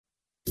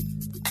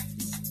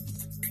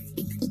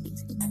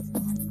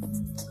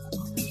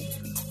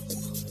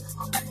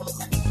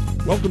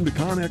Welcome to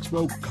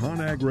ConExpo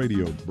ConAg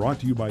Radio, brought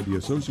to you by the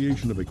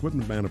Association of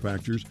Equipment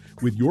Manufacturers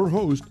with your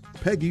host,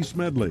 Peggy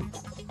Smedley.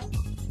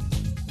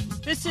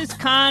 This is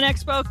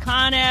ConExpo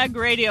ConAg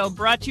Radio,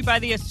 brought to you by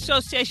the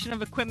Association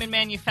of Equipment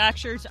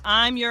Manufacturers.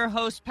 I'm your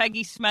host,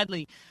 Peggy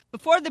Smedley.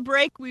 Before the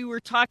break, we were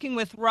talking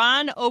with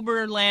Ron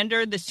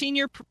Oberlander, the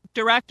Senior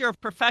Director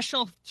of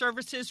Professional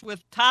Services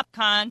with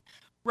TopCon.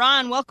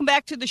 Ron, welcome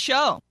back to the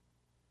show.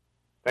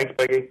 Thanks,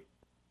 Peggy.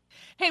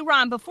 Hey,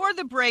 Ron, before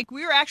the break,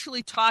 we were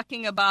actually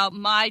talking about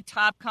my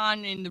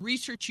TopCon and the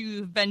research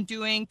you've been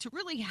doing to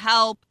really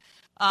help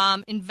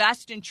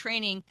invest in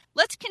training.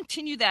 Let's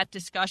continue that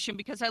discussion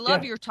because I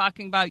love you're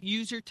talking about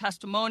user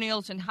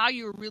testimonials and how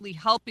you're really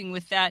helping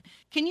with that.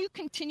 Can you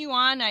continue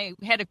on? I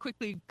had to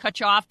quickly cut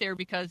you off there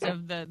because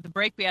of the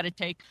break we had to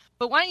take.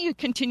 But why don't you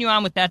continue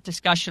on with that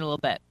discussion a little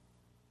bit?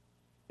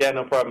 Yeah,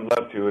 no problem.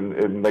 Love to.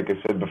 And like I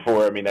said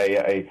before, I mean,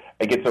 I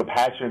get so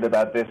passionate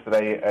about this that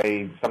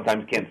I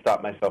sometimes can't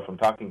stop myself from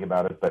talking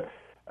about it. But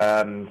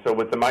so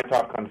with the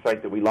MyTopCon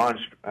site that we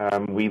launched,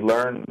 we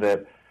learned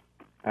that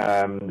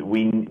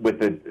with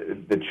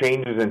the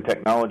changes in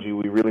technology,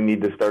 we really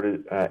need to start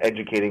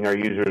educating our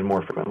users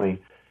more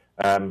frequently.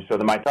 So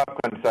the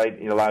MyTopCon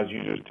site allows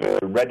users to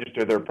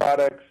register their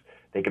products.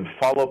 They can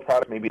follow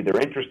products maybe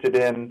they're interested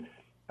in,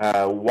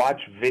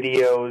 watch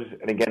videos.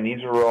 And again,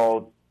 these are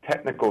all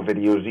technical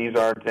videos. These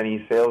aren't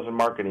any sales and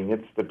marketing.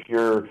 It's the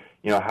pure,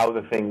 how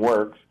the thing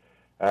works.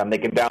 They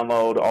can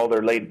download all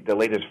the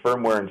latest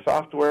firmware and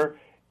software,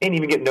 and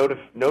even get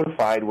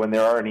notified when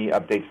there are any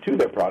updates to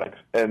their products.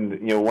 And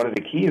one of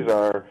the keys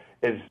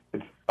is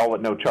it's all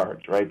at no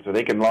charge, right? So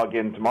they can log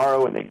in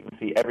tomorrow and they can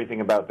see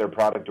everything about their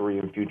product or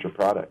even future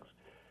products.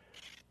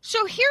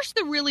 So here's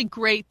the really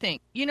great thing.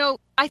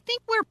 I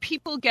think where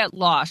people get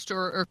lost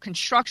or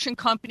construction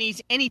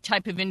companies, any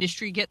type of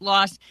industry get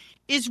lost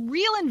is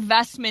real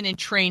investment in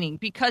training,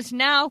 because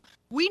now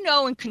we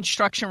know in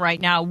construction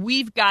right now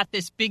we've got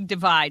this big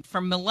divide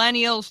from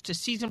millennials to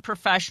seasoned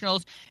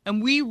professionals,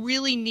 and we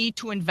really need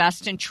to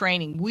invest in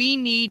training. We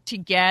need to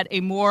get a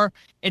more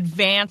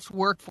advanced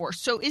workforce.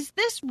 So is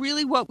this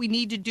really what we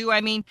need to do?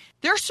 I mean,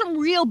 there's some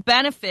real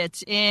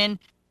benefits in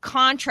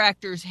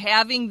contractors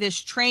having this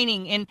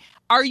training. And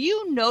are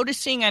you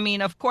noticing,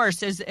 of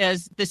course,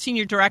 as the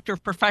Senior Director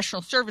of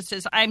Professional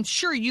Services, I'm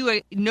sure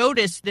you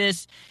notice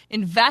this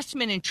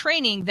investment in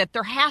training that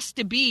there has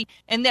to be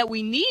and that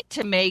we need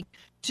to make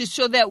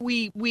so that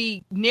we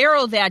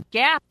narrow that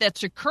gap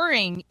that's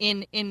occurring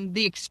in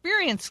the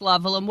experience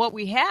level and what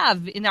we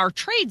have in our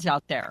trades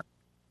out there.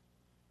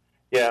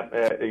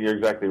 Yeah, you're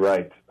exactly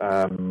right.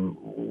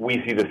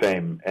 We see the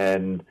same.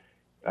 And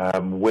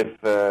with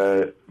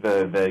the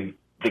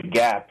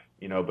gap,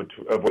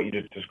 of what you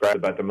just described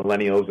about the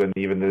millennials and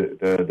even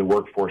the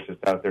workforce that's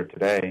out there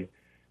today,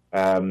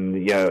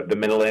 the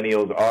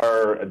millennials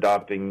are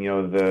adopting,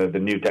 the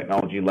new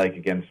technology, like,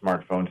 again,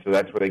 smartphones. So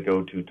that's where they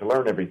go to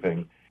learn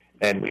everything.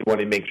 And we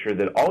want to make sure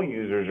that all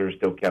users are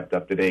still kept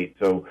up to date.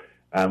 So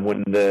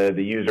when the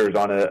user is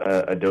on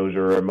a dozer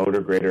or a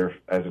motor grader,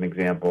 as an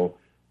example,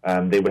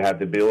 they would have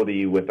the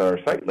ability with our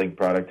SiteLink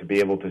product to be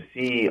able to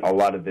see a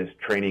lot of this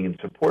training and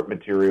support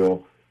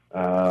material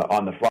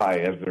on the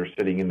fly as they're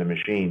sitting in the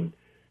machine.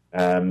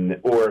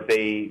 Or if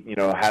they,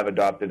 have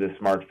adopted a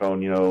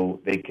smartphone,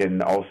 they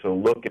can also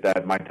look at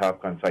that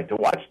MyTopCon site to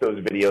watch those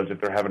videos. If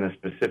they're having a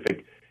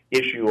specific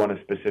issue on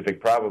a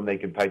specific problem, they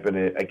can type in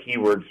a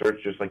keyword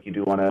search just like you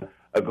do on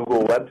a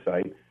Google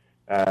website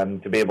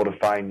to be able to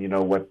find,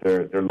 what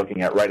they're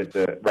looking at right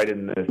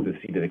in the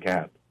seat of the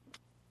cab.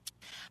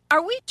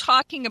 Are we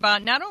talking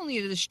about not only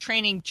is this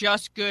training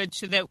just good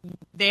so that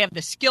they have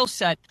the skill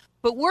set,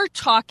 but we're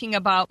talking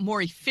about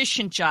more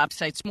efficient job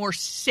sites, more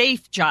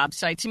safe job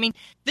sites?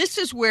 This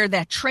is where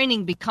that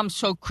training becomes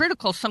so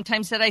critical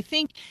sometimes that I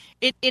think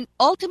it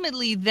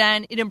ultimately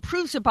then it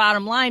improves the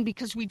bottom line,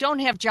 because we don't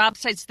have job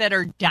sites that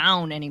are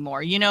down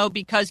anymore,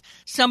 because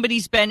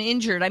somebody's been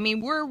injured.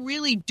 We're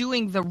really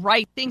doing the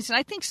right things. And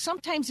I think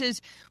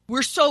sometimes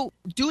we're so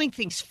doing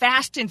things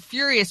fast and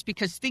furious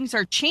because things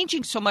are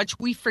changing so much,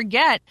 we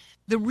forget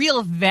the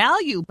real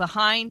value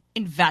behind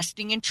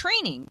investing in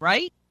training,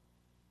 right?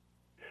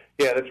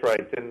 Yeah, that's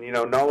right. And,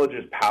 knowledge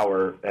is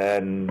power,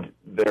 and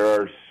there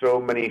are so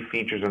many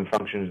features and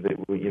functions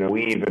that,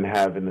 we even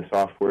have in the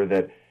software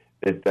that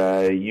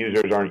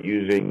users aren't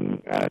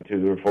using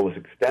to their fullest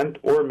extent,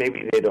 or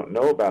maybe they don't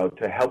know about,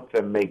 to help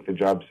them make the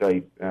job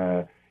site,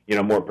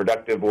 more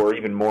productive or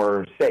even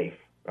more safe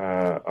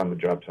on the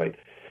job site.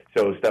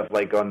 So stuff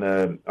like on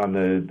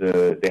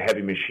the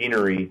heavy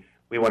machinery,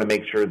 we want to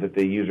make sure that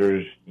the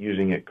user's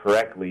using it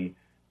correctly,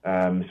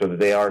 so that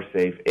they are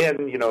safe and,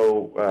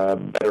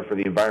 better for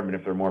the environment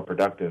if they're more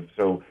productive.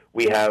 So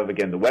we have,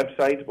 again, the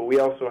websites, but we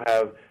also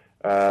have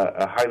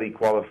a highly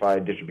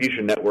qualified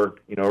distribution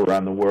network,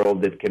 around the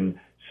world that can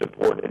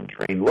support and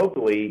train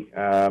locally,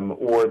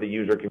 or the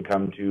user can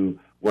come to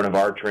one of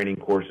our training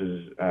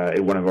courses at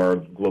one of our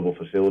global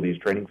facilities,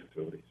 training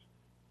facilities.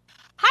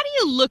 How do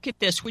you look at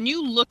this when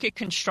you look at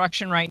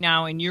construction right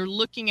now and you're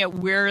looking at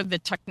where the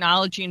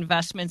technology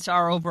investments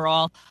are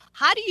overall?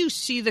 How do you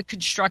see the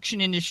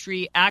construction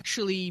industry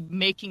actually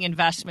making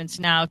investments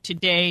now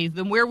today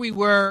than where we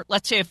were,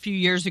 let's say, a few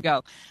years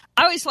ago?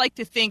 I always like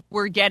to think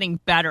we're getting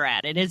better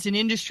at it as an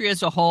industry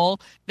as a whole,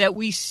 that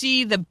we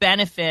see the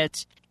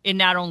benefits in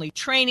not only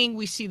training,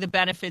 we see the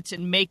benefits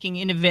in making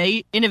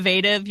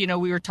innovative. You know,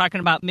 we were talking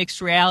about mixed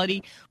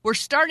reality. We're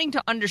starting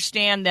to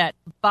understand that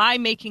by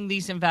making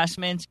these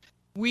investments,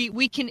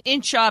 we can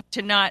inch up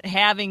to not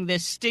having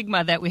this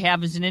stigma that we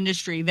have as an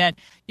industry that,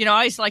 you know, I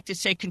always like to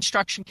say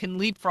construction can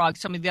leapfrog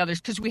some of the others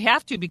because we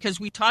have to, because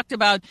we talked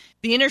about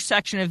the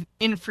intersection of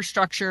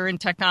infrastructure and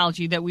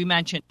technology that we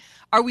mentioned.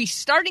 Are we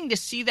starting to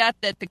see that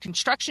the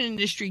construction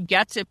industry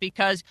gets it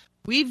because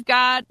we've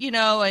got, you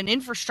know, an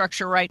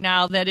infrastructure right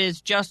now that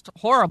is just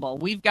horrible.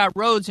 We've got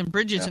roads and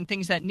bridges and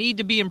things that need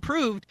to be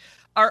improved.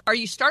 Are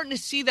you starting to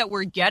see that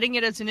we're getting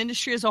it as an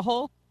industry as a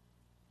whole?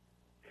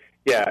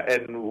 Yeah,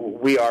 and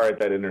we are at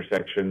that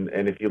intersection.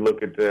 And if you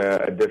look at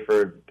a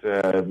different,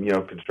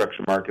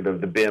 construction market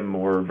of the BIM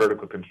or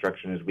vertical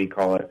construction, as we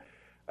call it,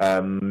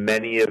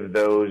 many of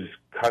those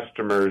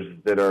customers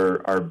that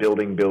are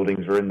building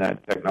buildings or in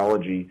that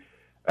technology,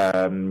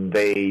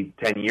 they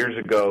 10 years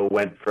ago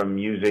went from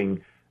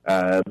using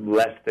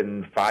less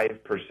than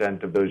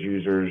 5% of those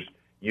users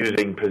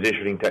using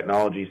positioning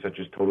technology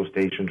such as total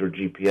stations or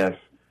GPS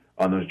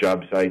on those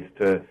job sites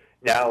to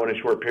now in a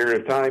short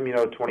period of time,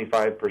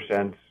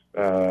 25%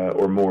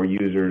 or more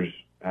users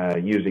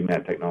using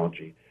that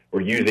technology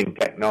or using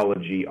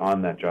technology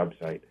on that job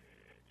site.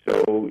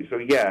 So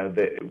yeah,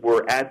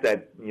 we're at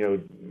that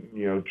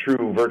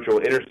true virtual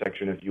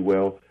intersection, if you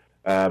will,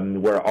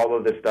 where all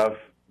of this stuff,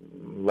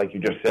 like you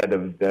just said,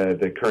 of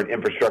the current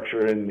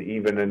infrastructure and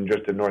even in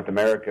just in North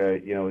America,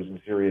 is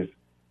in serious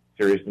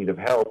need of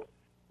help.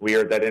 We are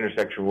at that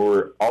intersection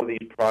where all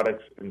these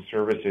products and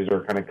services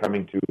are kind of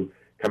coming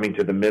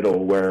to the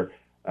middle, where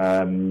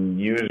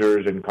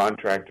users and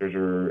contractors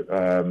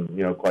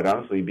are, quite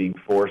honestly, being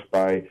forced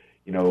by,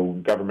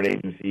 government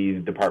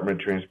agencies, Department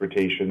of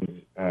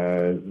Transportation,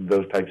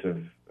 those types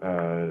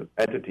of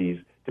entities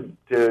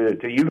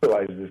to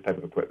utilize this type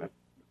of equipment.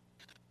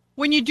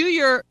 When you do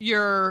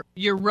your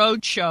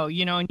road show,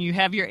 and you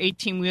have your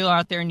 18-wheeler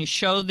out there and you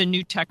show the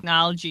new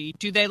technology,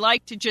 do they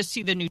like to just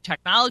see the new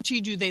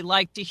technology? Do they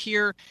like to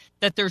hear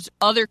that there's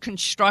other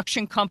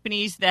construction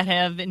companies that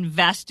have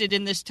invested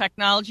in this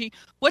technology?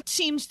 What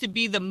seems to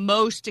be the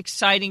most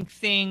exciting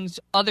things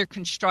other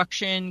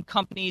construction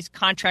companies,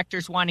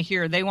 contractors want to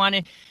hear? They want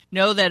to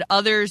know that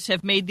others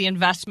have made the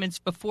investments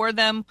before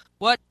them.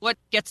 What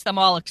gets them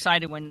all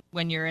excited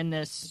when you're in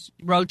this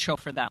road show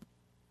for them?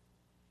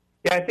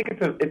 Yeah, I think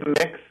it's a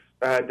mix,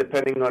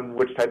 depending on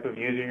which type of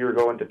user you're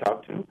going to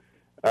talk to.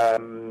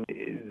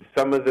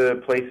 Some of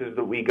the places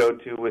that we go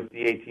to with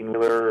the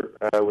 18-wheeler,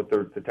 with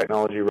the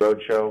Technology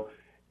Roadshow,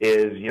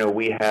 is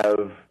we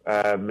have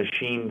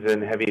machines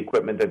and heavy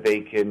equipment that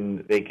they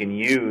can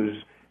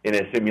use in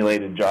a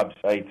simulated job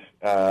site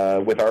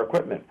with our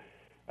equipment.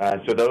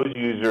 So those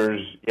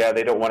users,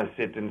 they don't want to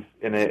sit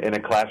in a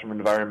classroom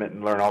environment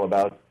and learn all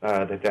about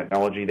the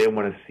technology. They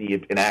want to see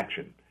it in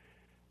action.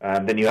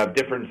 Then you have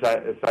different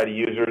side of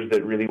users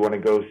that really want to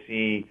go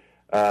see,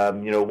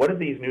 what are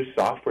these new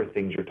software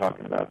things you're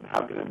talking about, and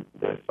how can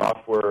the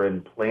software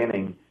and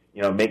planning,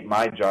 make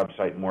my job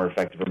site more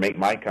effective or make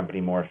my company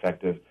more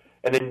effective.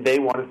 And then they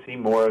want to see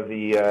more of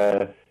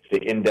the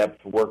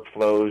in-depth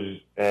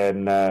workflows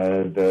and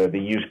the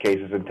use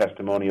cases and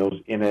testimonials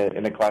in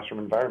a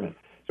classroom environment.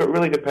 So it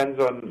really depends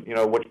on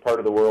which part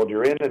of the world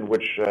you're in and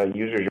which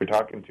users you're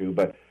talking to.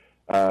 But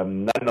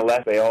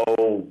nonetheless, they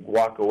all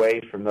walk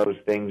away from those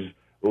things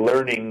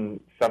learning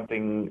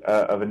something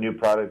of a new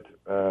product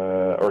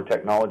or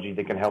technology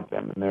that can help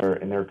them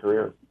in their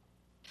career.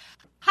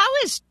 How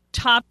is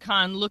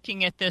TopCon,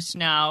 looking at this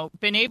now,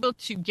 been able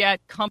to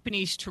get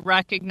companies to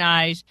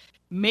recognize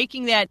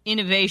making that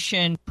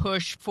innovation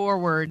push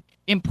forward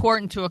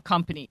important to a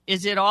company?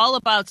 Is it all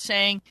about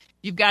saying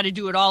you've got to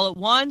do it all at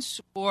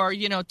once, or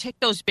take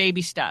those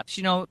baby steps,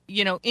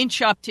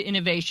 inch up to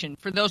innovation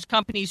for those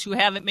companies who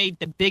haven't made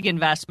the big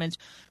investments,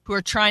 who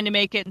are trying to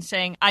make it and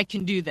saying, I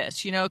can do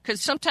this,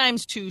 because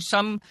sometimes to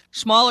some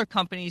smaller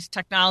companies,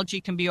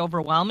 technology can be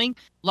overwhelming.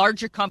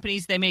 Larger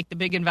companies, they make the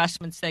big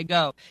investments, they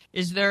go.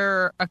 Is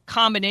there a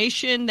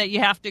combination that you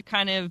have to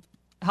kind of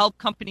help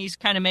companies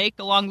kind of make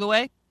along the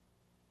way?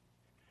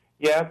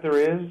 Yeah, there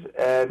is,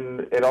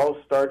 and it all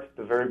starts at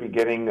the very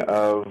beginning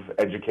of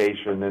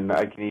education, and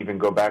I can even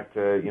go back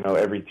to,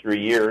 every 3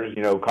 years,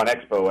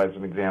 ConExpo as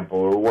an example,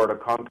 or World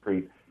of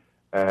Concrete,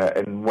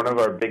 and one of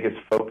our biggest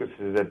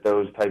focuses at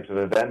those types of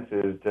events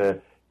is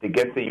to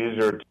get the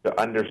user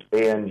to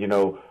understand,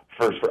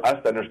 first for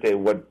us to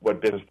understand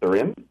what business they're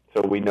in,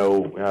 so we know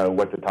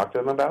what to talk to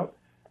them about,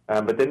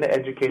 but then to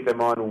educate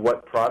them on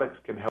what products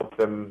can help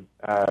them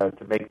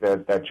to make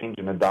that change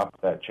and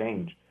adopt that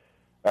change.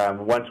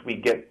 Once we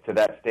get to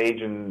that stage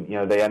and,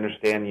 they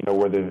understand,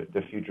 where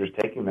the future is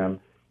taking them,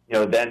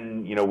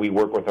 then, we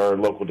work with our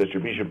local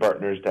distribution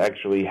partners to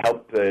actually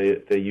help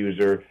the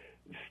user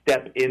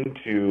step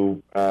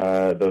into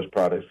those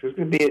products.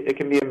 It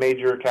can be a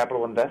major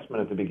capital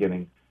investment at the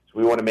beginning. So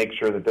we want to make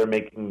sure that they're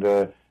making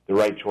the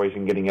right choice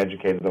and getting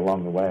educated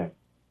along the way.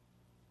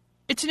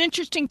 It's an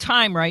interesting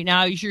time right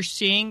now, as you're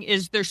seeing.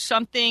 Is there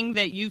something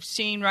that you've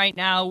seen right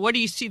now? What do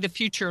you see the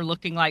future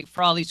looking like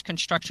for all these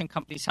construction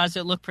companies? How does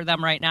it look for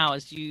them right now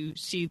as you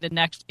see the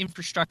next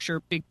infrastructure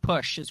big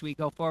push as we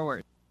go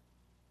forward?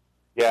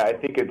 Yeah, I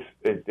think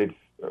it's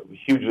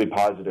hugely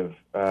positive.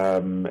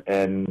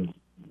 And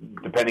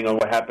depending on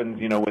what happens,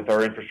 with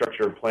our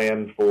infrastructure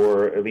plan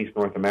for at least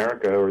North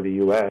America or the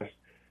U.S.,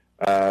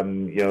 all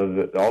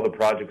the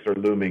projects are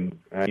looming.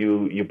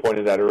 You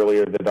pointed out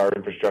earlier that our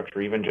infrastructure,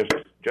 even just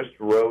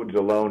roads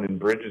alone and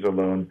bridges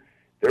alone,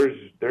 there's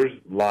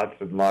lots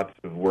and lots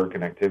of work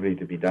and activity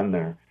to be done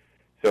there.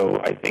 So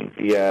I think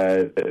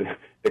the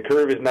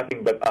curve is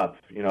nothing but up,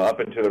 up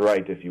and to the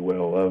right, if you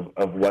will,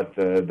 of what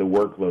the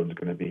workload's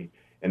going to be.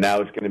 And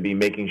now it's going to be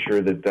making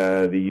sure that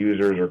the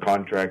users or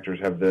contractors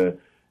have the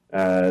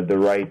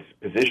right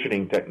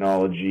positioning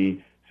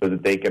technology so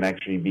that they can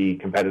actually be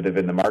competitive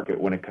in the market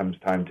when it comes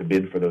time to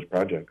bid for those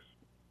projects.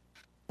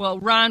 Well,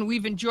 Ron,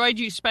 we've enjoyed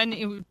you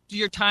spending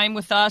your time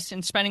with us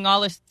and spending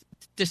all this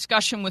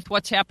discussion with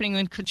what's happening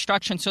in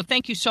construction. So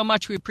thank you so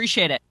much. We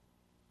appreciate it.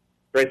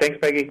 Great. Thanks,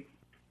 Peggy.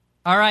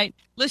 All right.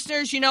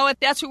 Listeners, you know what?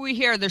 That's what we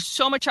hear. There's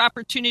so much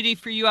opportunity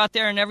for you out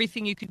there and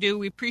everything you can do.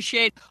 We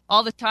appreciate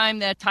all the time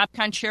that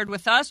TopCon shared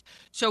with us.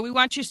 So we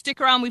want you to stick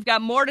around. We've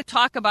got more to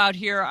talk about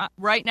here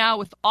right now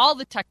with all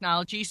the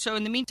technology. So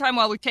in the meantime,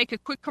 while we take a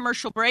quick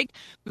commercial break,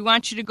 we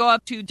want you to go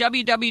up to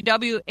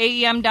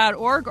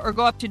www.aem.org or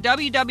go up to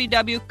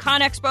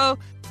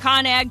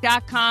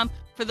www.conexpoconag.com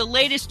for the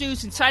latest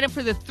news and sign up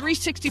for the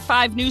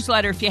 365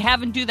 newsletter. If you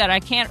haven't do that, I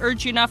can't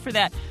urge you enough for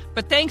that.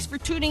 But thanks for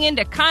tuning in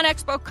to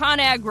ConExpo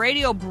ConAg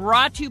Radio,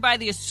 brought to you by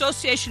the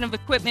Association of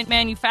Equipment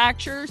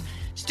Manufacturers.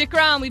 Stick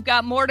around. We've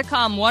got more to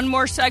come. One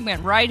more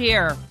segment right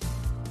here.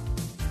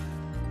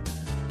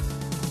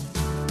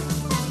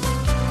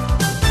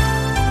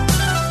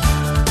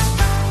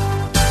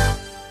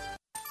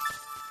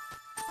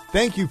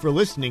 Thank you for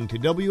listening to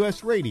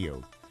WS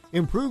Radio.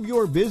 Improve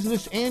your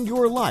business and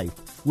your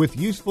life with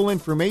useful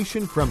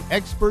information from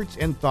experts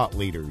and thought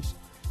leaders.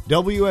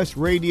 WS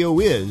Radio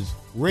is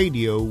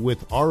radio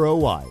with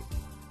ROI.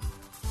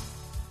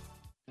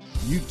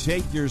 You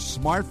take your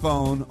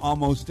smartphone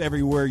almost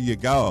everywhere you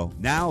go.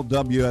 Now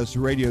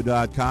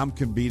WSRadio.com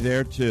can be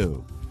there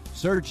too.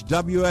 Search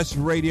WS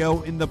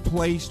Radio in the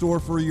Play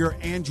Store for your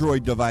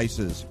Android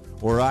devices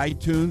or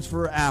iTunes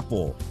for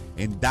Apple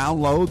and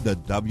download the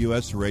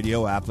WS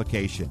Radio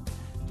application.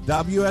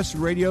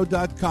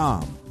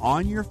 WSRadio.com,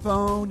 on your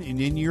phone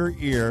and in your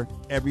ear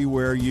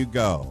everywhere you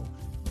go.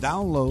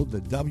 Download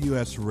the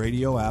WS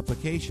Radio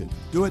application.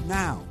 Do it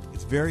now.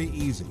 It's very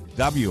easy.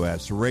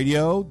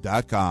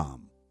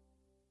 WSRadio.com.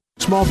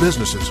 Small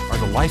businesses are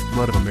the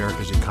lifeblood of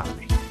America's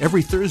economy.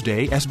 Every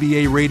Thursday,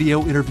 SBA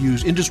Radio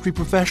interviews industry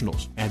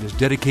professionals and is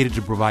dedicated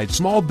to provide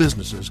small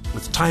businesses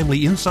with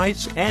timely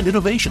insights and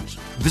innovations.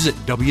 Visit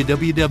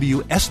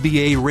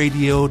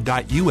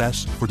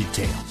www.sbaradio.us for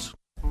details.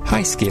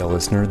 Hi, Scale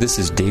listener. This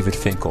is David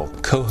Finkel,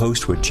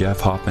 co-host with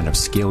Jeff Hoffman of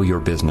Scale Your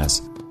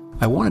Business.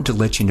 I wanted to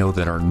let you know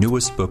that our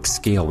newest book,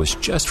 Scale, was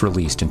just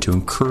released and to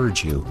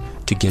encourage you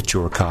to get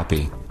your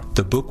copy.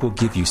 The book will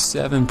give you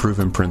 7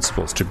 proven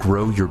principles to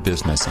grow your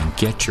business and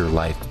get your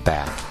life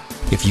back.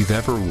 If you've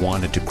ever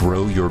wanted to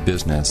grow your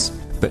business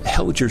but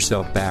held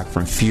yourself back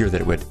from fear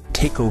that it would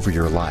take over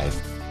your life,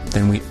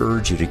 then we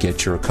urge you to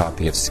get your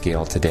copy of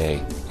Scale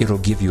today. It'll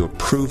give you a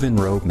proven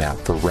roadmap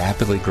for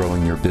rapidly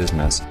growing your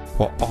business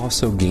while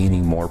also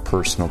gaining more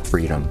personal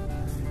freedom.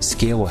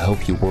 Scale will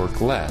help you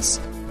work less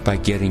by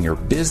getting your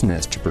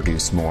business to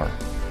produce more.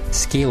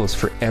 Scale is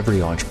for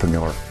every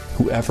entrepreneur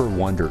who ever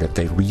wondered if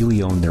they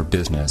really own their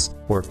business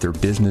or if their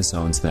business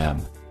owns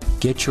them.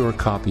 Get your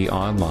copy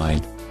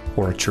online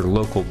or at your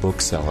local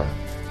bookseller.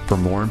 For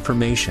more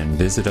information,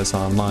 visit us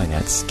online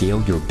at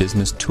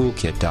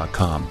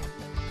scaleyourbusinesstoolkit.com.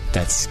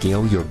 That's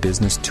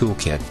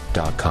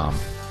scaleyourbusinesstoolkit.com.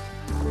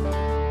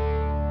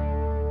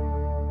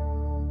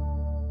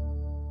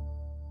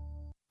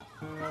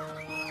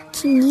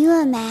 Can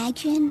you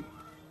imagine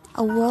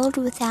a world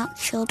without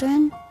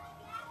children?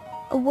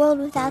 A world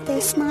without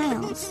their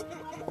smiles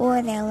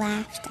or their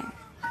laughter?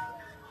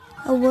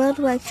 A world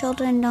where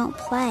children don't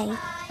play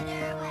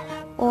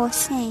or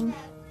sing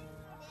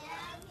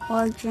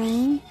or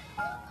dream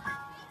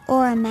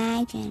or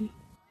imagine?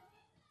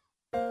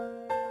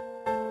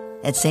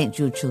 At St.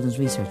 Jude Children's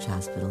Research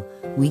Hospital,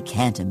 we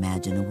can't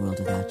imagine a world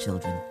without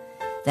children.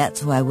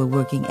 That's why we're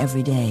working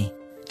every day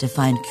to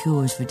find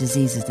cures for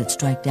diseases that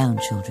strike down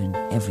children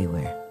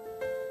everywhere.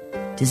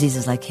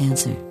 Diseases like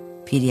cancer,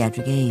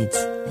 pediatric AIDS,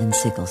 and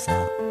sickle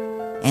cell.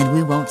 And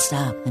we won't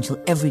stop until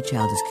every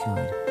child is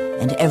cured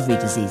and every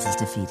disease is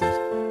defeated.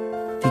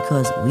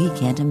 Because we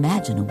can't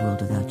imagine a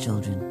world without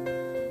children.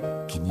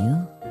 Can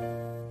you?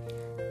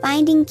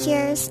 Finding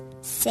cures,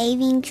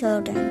 saving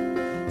children.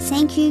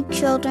 St. Jude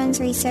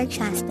Children's Research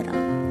Hospital.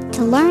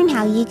 To learn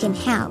how you can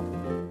help,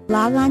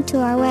 log on to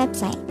our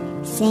website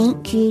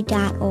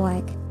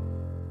stjude.org.